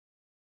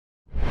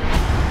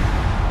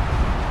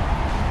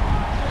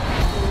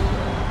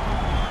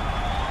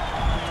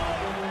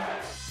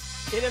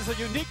It is a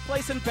unique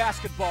place in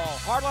basketball,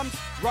 Harlem's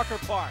Rucker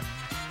Park.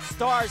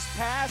 Stars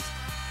past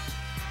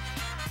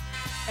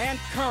and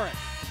current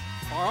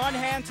are on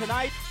hand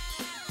tonight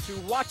to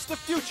watch the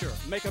future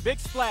make a big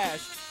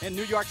splash in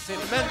New York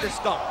City. Tremendous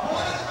dunk.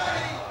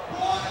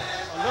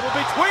 A little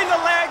between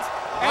the legs,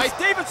 and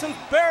Stephenson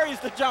buries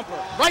the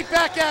jumper. Right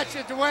back at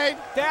you, Dwayne.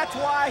 That's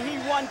why he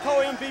won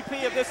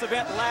co-MVP of this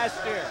event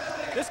last year.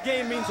 This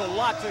game means a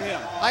lot to him.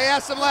 I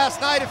asked him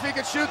last night if he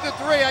could shoot the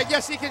three. I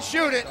guess he can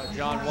shoot it.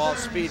 John Wall's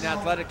speed and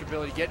athletic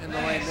ability getting in the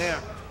lane there.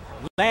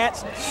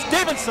 Lance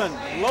Stephenson,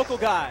 local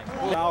guy.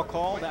 Foul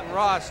call. That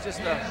Ross,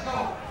 just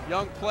a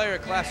young player,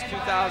 class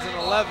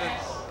 2011.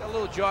 Got a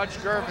little George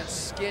Gervin,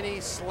 skinny,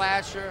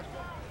 slasher.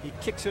 He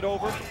kicks it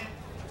over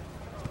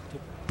to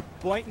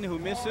Boynton, who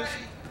misses.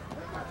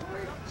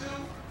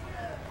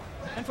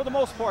 And for the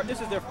most part, this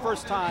is their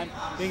first time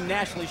being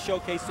nationally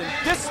showcased in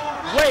this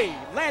way.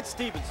 Lance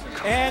Stephenson.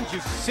 And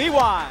you see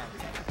why.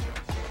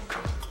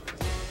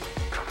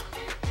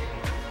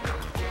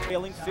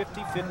 Failing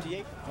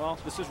 50-58. Well,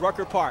 this is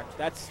Rucker Park.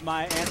 That's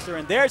my answer.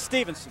 And there's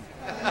Stephenson.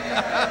 You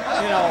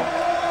know,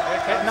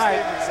 at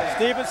night,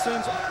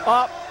 Stephenson's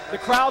up. The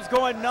crowd's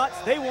going nuts.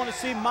 They want to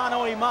see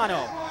mano a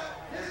mano.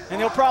 And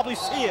they'll probably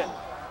see it.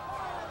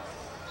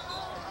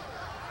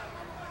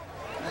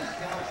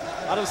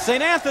 Out of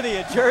St. Anthony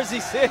in Jersey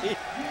City.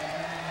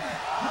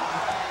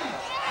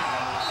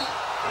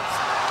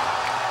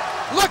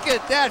 Look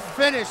at that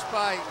finish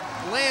by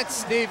Lance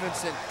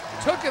Stephenson.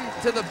 Took him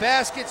to the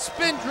basket,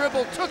 spin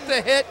dribble, took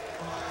the hit,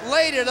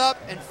 laid it up,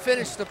 and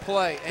finished the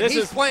play. And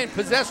he's playing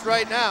possessed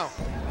right now.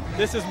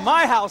 This is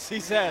my house, he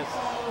says.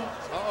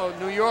 Uh-oh,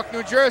 New York,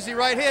 New Jersey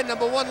right here.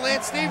 Number 1,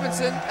 Lance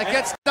Stephenson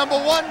against number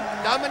 1,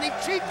 Dominique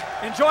Cheek.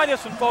 Enjoy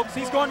this one, folks.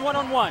 He's going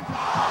one-on-one.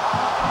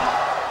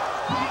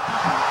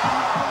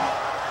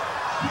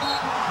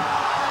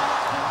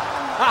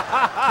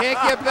 Can't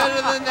get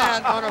better than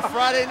that on a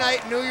Friday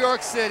night in New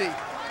York City.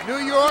 New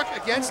York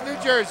against New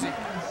Jersey.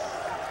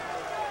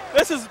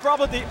 This is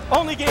probably the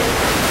only game you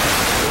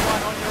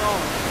won on your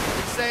own.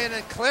 He's saying,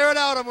 and clear it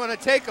out, I'm going to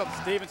take him.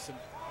 Stephenson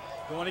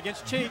going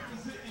against Cheek.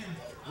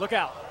 Look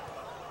out.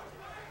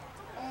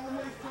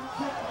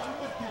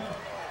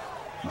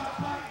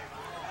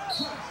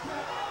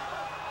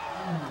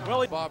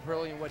 Well, Bob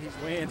Hurley and what he's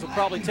wins. Will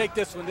probably take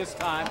this one this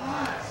time.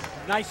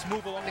 Nice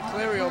move along.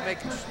 Clario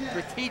making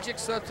strategic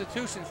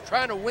substitutions,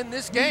 trying to win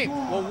this game.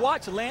 Well,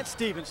 watch Lance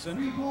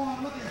Stephenson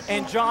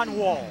and John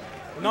Wall,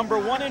 number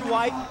 1 in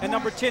white and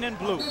number 10 in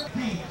blue.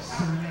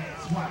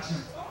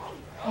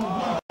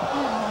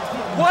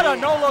 What a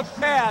no-look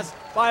pass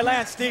by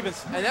Lance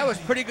Stephenson. And that was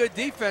pretty good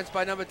defense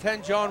by number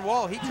 10, John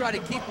Wall. He tried to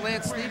keep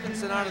Lance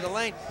Stephenson out of the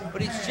lane,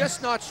 but he's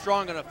just not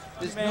strong enough.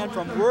 This man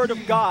from Word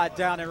of God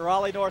down in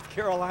Raleigh, North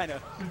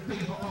Carolina.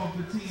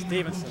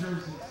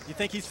 Stevenson. You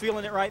think he's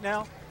feeling it right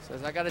now?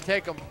 Says, I got to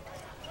take him.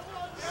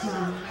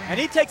 And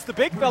he takes the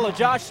big fella,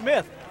 Josh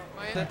Smith.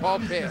 Paul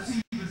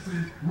Pierce.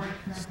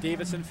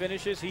 Stephenson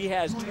finishes. He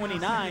has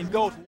 29.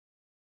 Goes.